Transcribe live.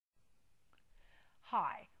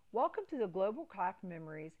Hi, welcome to the Global Craft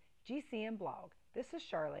Memories GCM blog. This is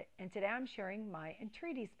Charlotte, and today I'm sharing my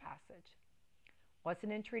Entreaty passage. What's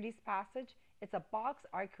an Entreaty passage? It's a box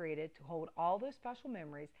I created to hold all those special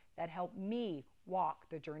memories that help me walk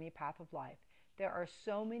the journey path of life. There are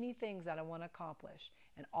so many things that I want to accomplish,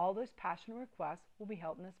 and all those passion requests will be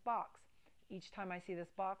held in this box. Each time I see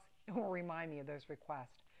this box, it will remind me of those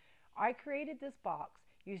requests. I created this box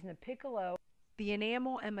using the Piccolo, the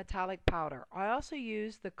enamel and metallic powder. I also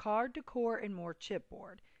used the card decor and more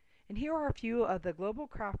chipboard. And here are a few of the Global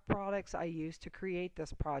Craft products I used to create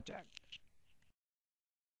this project.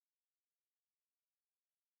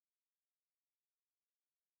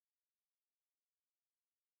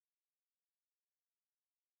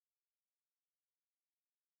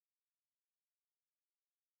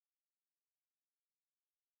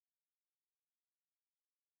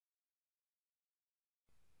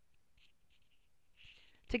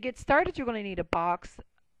 To get started, you're going to need a box.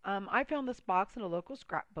 I found this box in a local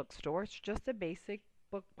scrapbook store. It's just a basic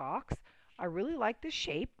book box. I really like the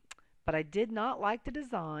shape, but I did not like the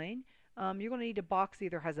design. You're going to need a box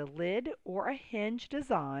either has a lid or a hinge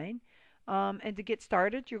design. And to get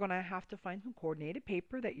started, you're going to have to find some coordinated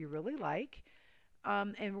paper that you really like.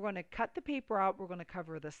 And we're going to cut the paper out. We're going to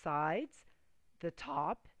cover the sides, the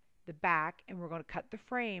top, the back, and we're going to cut the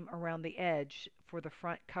frame around the edge for the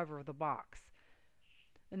front cover of the box.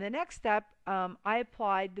 In the next step, I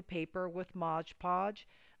applied the paper with Mod Podge.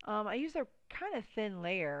 I used a kind of thin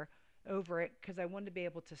layer over it because I wanted to be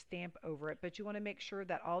able to stamp over it, but you want to make sure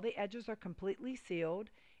that all the edges are completely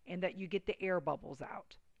sealed and that you get the air bubbles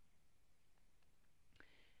out.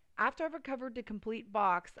 After I've covered the complete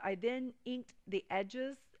box, I then inked the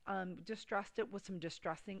edges, distressed it with some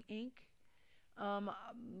distressing ink.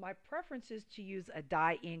 My preference is to use a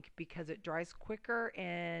dye ink because it dries quicker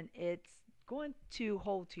and it's going to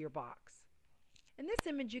hold to your box. In this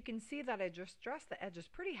image you can see that I distressed the edges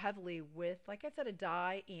pretty heavily with, like I said, a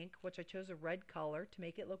dye ink, which I chose a red color to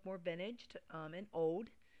make it look more vintaged and old.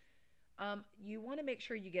 You want to make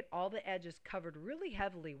sure you get all the edges covered really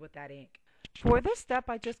heavily with that ink. For this step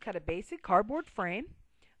I just cut a basic cardboard frame.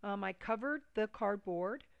 I covered the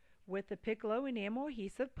cardboard with the Piccolo enamel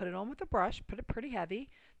adhesive, put it on with a brush, put it pretty heavy.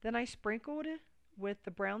 Then I sprinkled it with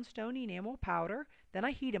the brownstone enamel powder. Then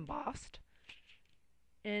I heat embossed.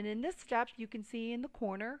 And in this step you can see in the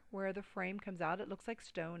corner where the frame comes out, it looks like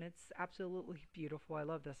stone. It's absolutely beautiful. I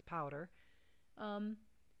love this powder. And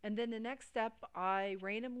then the next step I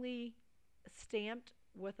randomly stamped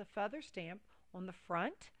with a feather stamp on the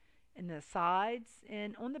front and the sides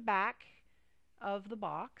and on the back of the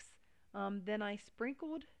box. Then I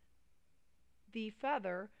sprinkled the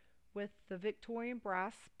feather with the Victorian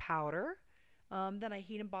brass powder. Then I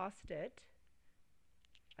heat embossed it.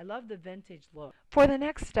 I love the vintage look. For the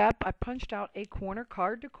next step, I punched out a corner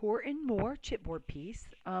card decor and more chipboard piece.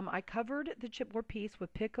 I covered the chipboard piece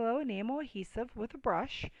with Piccolo enamel adhesive with a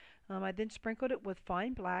brush. I then sprinkled it with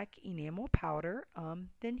fine black enamel powder,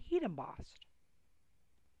 then heat embossed.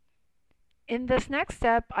 In this next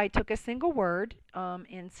step, I took a single word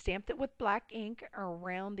and stamped it with black ink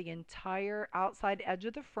around the entire outside edge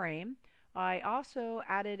of the frame. I also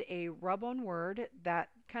added a rub-on word that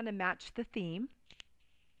kind of matched the theme.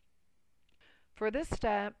 For this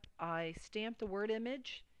step, I stamped the word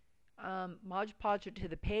image, Mod Podged it to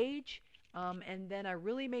the page, and then I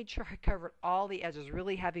really made sure I covered all the edges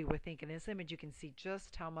really heavy with ink. In this image you can see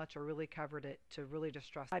just how much I really covered it to really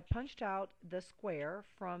distress. I punched out the square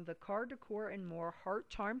from the card decor and more heart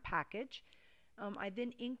charm package. I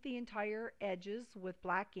then inked the entire edges with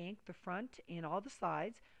black ink, the front and all the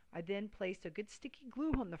sides. I then placed a good sticky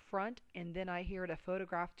glue on the front, and then I adhered a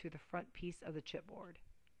photograph to the front piece of the chipboard.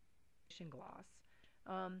 Gloss.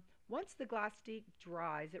 Once the glass stick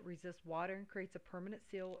dries, it resists water and creates a permanent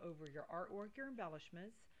seal over your artwork, your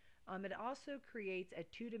embellishments. It also creates a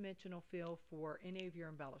two-dimensional feel for any of your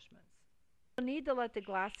embellishments. You'll need to let the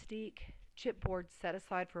glass stick chipboard set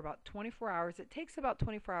aside for about 24 hours. It takes about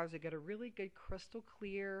 24 hours to get a really good crystal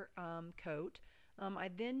clear coat. I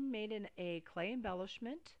then made a clay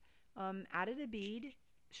embellishment, added a bead,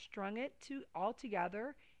 strung it all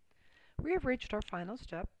together. We have reached our final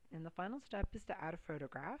step, and the final step is to add a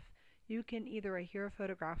photograph. You can either adhere a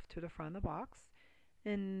photograph to the front of the box.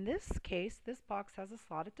 In this case, this box has a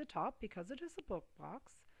slot at the top because it is a book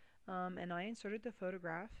box, and I inserted the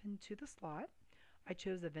photograph into the slot. I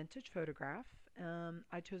chose a vintage photograph.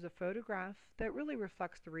 I chose a photograph that really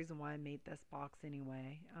reflects the reason why I made this box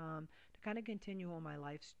anyway, to kind of continue on my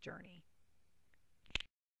life's journey.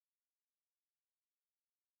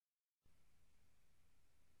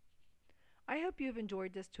 I hope you've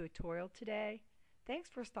enjoyed this tutorial today. Thanks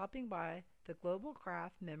for stopping by the Global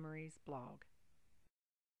Craft Memories blog.